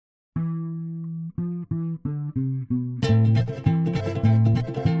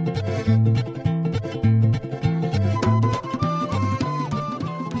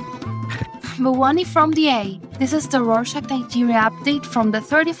Buwani from the A. This is the Rorschach Nigeria update from the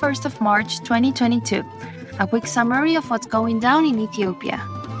 31st of March 2022. A quick summary of what's going down in Ethiopia.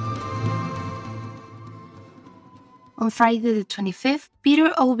 On Friday the 25th,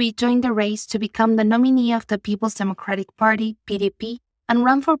 Peter Obi joined the race to become the nominee of the People's Democratic Party, PDP, and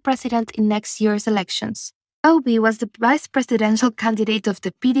run for president in next year's elections. Obi was the vice presidential candidate of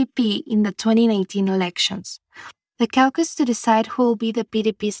the PDP in the 2019 elections. The caucus to decide who will be the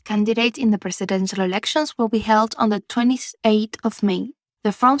PDP's candidate in the presidential elections will be held on the 28th of May. The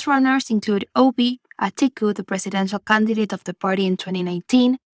frontrunners include Obi, Atiku, the presidential candidate of the party in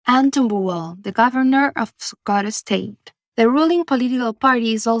 2019, and Tambuwal, the governor of Sokoto State. The ruling political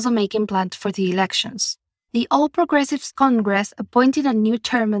party is also making plans for the elections. The All Progressives Congress appointed a new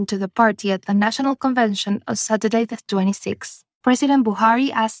chairman to the party at the National Convention on Saturday the 26th. President Buhari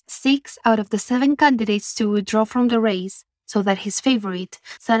asked 6 out of the 7 candidates to withdraw from the race so that his favorite,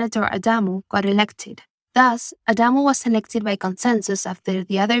 Senator Adamu, got elected. Thus, Adamu was selected by consensus after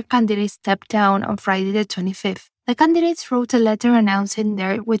the other candidates stepped down on Friday the 25th. The candidates wrote a letter announcing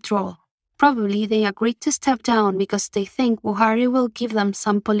their withdrawal. Probably they agreed to step down because they think Buhari will give them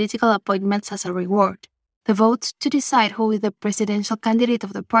some political appointments as a reward. The vote to decide who is the presidential candidate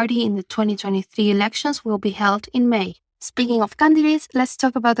of the party in the 2023 elections will be held in May. Speaking of candidates, let's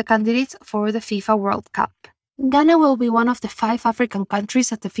talk about the candidates for the FIFA World Cup. Ghana will be one of the 5 African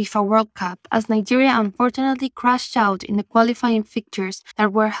countries at the FIFA World Cup, as Nigeria unfortunately crashed out in the qualifying fixtures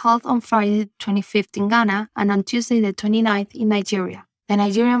that were held on Friday the 25th in Ghana and on Tuesday the 29th in Nigeria. The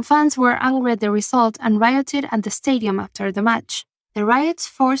Nigerian fans were angry at the result and rioted at the stadium after the match. The riots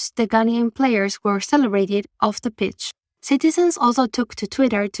forced the Ghanaian players who were celebrated off the pitch. Citizens also took to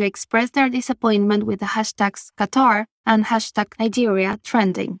Twitter to express their disappointment with the hashtags Qatar and hashtag Nigeria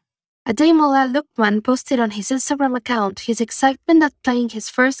trending. Ademola Lookman posted on his Instagram account his excitement at playing his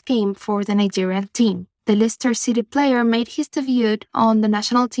first game for the Nigerian team. The Leicester City player made his debut on the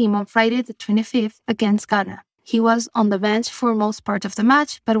national team on Friday the 25th against Ghana. He was on the bench for most part of the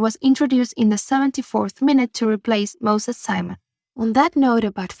match, but was introduced in the 74th minute to replace Moses Simon. On that note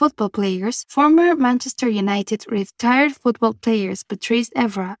about football players, former Manchester United retired football players Patrice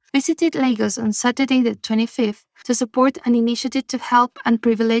Evra visited Lagos on Saturday the 25th to support an initiative to help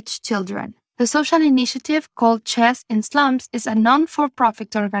unprivileged children. The social initiative, called Chess in Slums, is a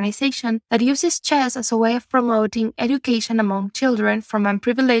non-for-profit organization that uses chess as a way of promoting education among children from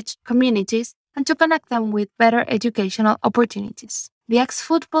unprivileged communities and to connect them with better educational opportunities. The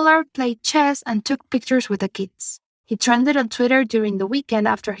ex-footballer played chess and took pictures with the kids. He trended on Twitter during the weekend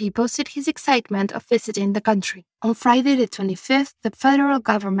after he posted his excitement of visiting the country. On Friday the 25th, the federal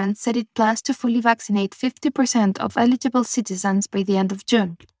government said it plans to fully vaccinate 50% of eligible citizens by the end of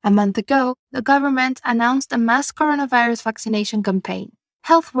June. A month ago, the government announced a mass coronavirus vaccination campaign.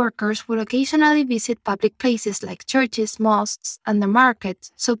 Health workers would occasionally visit public places like churches, mosques, and the market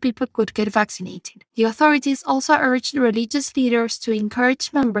so people could get vaccinated. The authorities also urged religious leaders to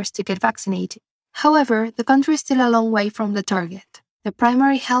encourage members to get vaccinated. However, the country is still a long way from the target. The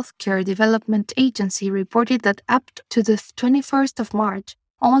Primary Healthcare Development Agency reported that up to the 21st of March,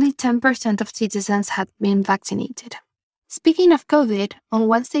 only 10% of citizens had been vaccinated. Speaking of COVID, on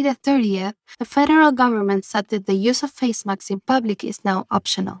Wednesday the 30th, the federal government said that the use of face masks in public is now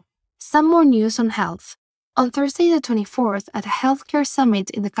optional. Some more news on health. On Thursday the 24th, at a healthcare summit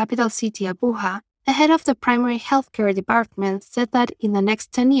in the capital city Abuja, the head of the primary healthcare department said that in the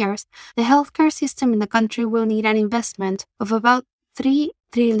next 10 years, the healthcare system in the country will need an investment of about 3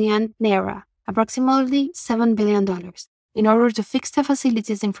 trillion naira, approximately $7 billion, in order to fix the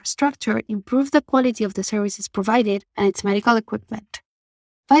facility's infrastructure, improve the quality of the services provided, and its medical equipment.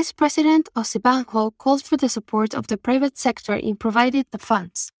 Vice President Osibanjo called for the support of the private sector in providing the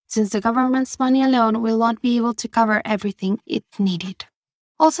funds, since the government's money alone will not be able to cover everything it needed.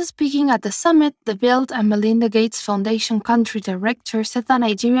 Also speaking at the summit, the Bill and Melinda Gates Foundation country director said that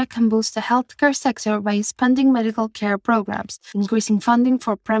Nigeria can boost the healthcare sector by expanding medical care programs, increasing funding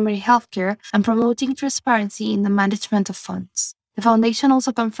for primary healthcare, and promoting transparency in the management of funds. The foundation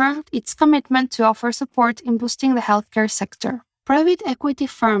also confirmed its commitment to offer support in boosting the healthcare sector. Private equity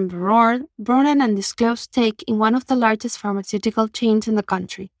firm Roar brought an undisclosed stake in one of the largest pharmaceutical chains in the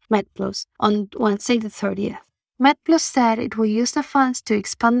country, MedPlus, on Wednesday the 30th. MedPlus said it will use the funds to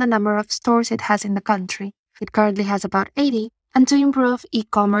expand the number of stores it has in the country. It currently has about 80, and to improve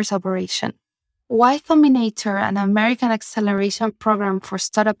e-commerce operation. Y Combinator, an American acceleration program for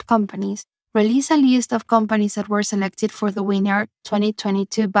startup companies, released a list of companies that were selected for the Winner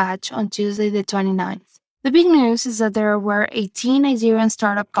 2022 batch on Tuesday the 29th. The big news is that there were 18 Nigerian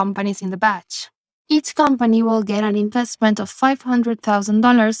startup companies in the batch. Each company will get an investment of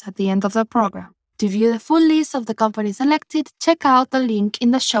 $500,000 at the end of the program. To view the full list of the companies selected, check out the link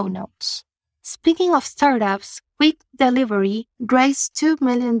in the show notes. Speaking of startups, Quick Delivery raised $2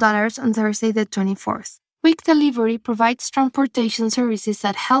 million on Thursday the 24th. Quick Delivery provides transportation services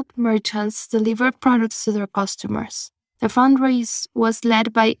that help merchants deliver products to their customers. The fundraise was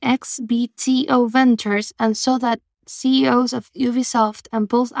led by XBTO Ventures and saw that CEOs of Ubisoft and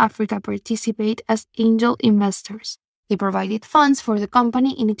Pulse Africa participate as angel investors. They provided funds for the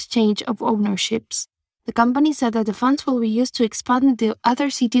company in exchange of ownerships. The company said that the funds will be used to expand to other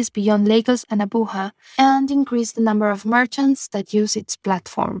cities beyond Lagos and Abuja and increase the number of merchants that use its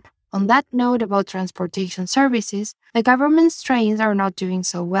platform. On that note about transportation services, the government's trains are not doing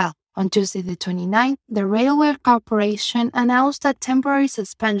so well. On Tuesday the 29th, the Railway Corporation announced a temporary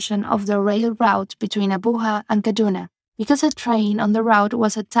suspension of the rail route between Abuja and Kaduna because a train on the route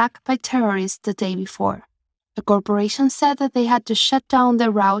was attacked by terrorists the day before. The corporation said that they had to shut down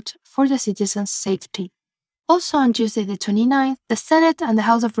the route for the citizens' safety. Also on Tuesday the 29th, the Senate and the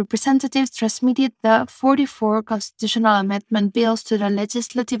House of Representatives transmitted the 44 constitutional amendment bills to the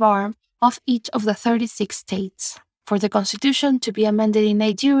legislative arm of each of the 36 states. For the Constitution to be amended in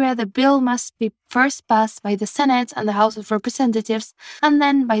Nigeria, the bill must be first passed by the Senate and the House of Representatives and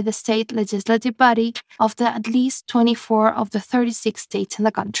then by the state legislative body of at least 24 of the 36 states in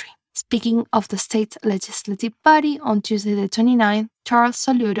the country. Speaking of the state legislative body, on Tuesday the 29th, Charles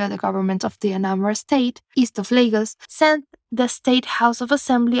Soludo, the government of the Anambra State, east of Lagos, sent the State House of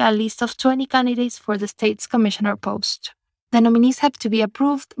Assembly a list of 20 candidates for the state's commissioner post. The nominees have to be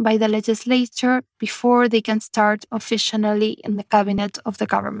approved by the legislature before they can start officially in the cabinet of the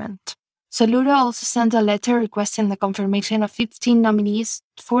government. Soludo also sent a letter requesting the confirmation of 15 nominees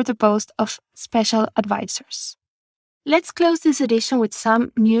for the post of special advisors. Let's close this edition with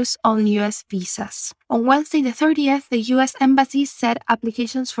some news on U.S. visas. On Wednesday the 30th, the U.S. Embassy said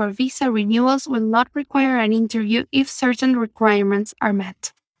applications for visa renewals will not require an interview if certain requirements are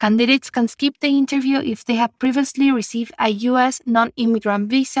met. Candidates can skip the interview if they have previously received a U.S. non-immigrant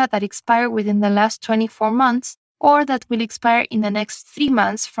visa that expired within the last 24 months or that will expire in the next 3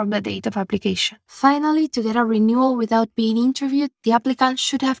 months from the date of application. Finally, to get a renewal without being interviewed, the applicant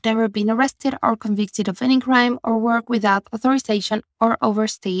should have never been arrested or convicted of any crime or work without authorization or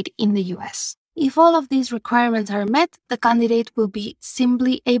overstayed in the U.S. If all of these requirements are met, the candidate will be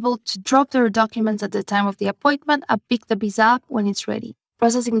simply able to drop their documents at the time of the appointment and pick the visa up when it's ready.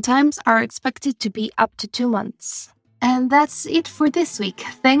 Processing times are expected to be up to 2 months. And that's it for this week.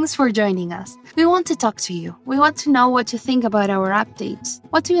 Thanks for joining us. We want to talk to you. We want to know what you think about our updates.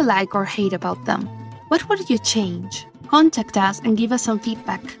 What do you like or hate about them? What would you change? Contact us and give us some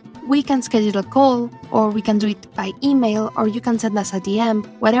feedback. We can schedule a call, or we can do it by email, or you can send us a DM,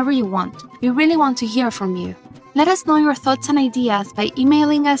 whatever you want. We really want to hear from you. Let us know your thoughts and ideas by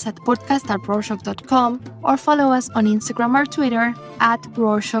emailing us at podcast@rorschach.com or follow us on Instagram or Twitter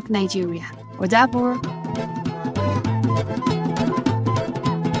 @RorschachNigeria. Odabor.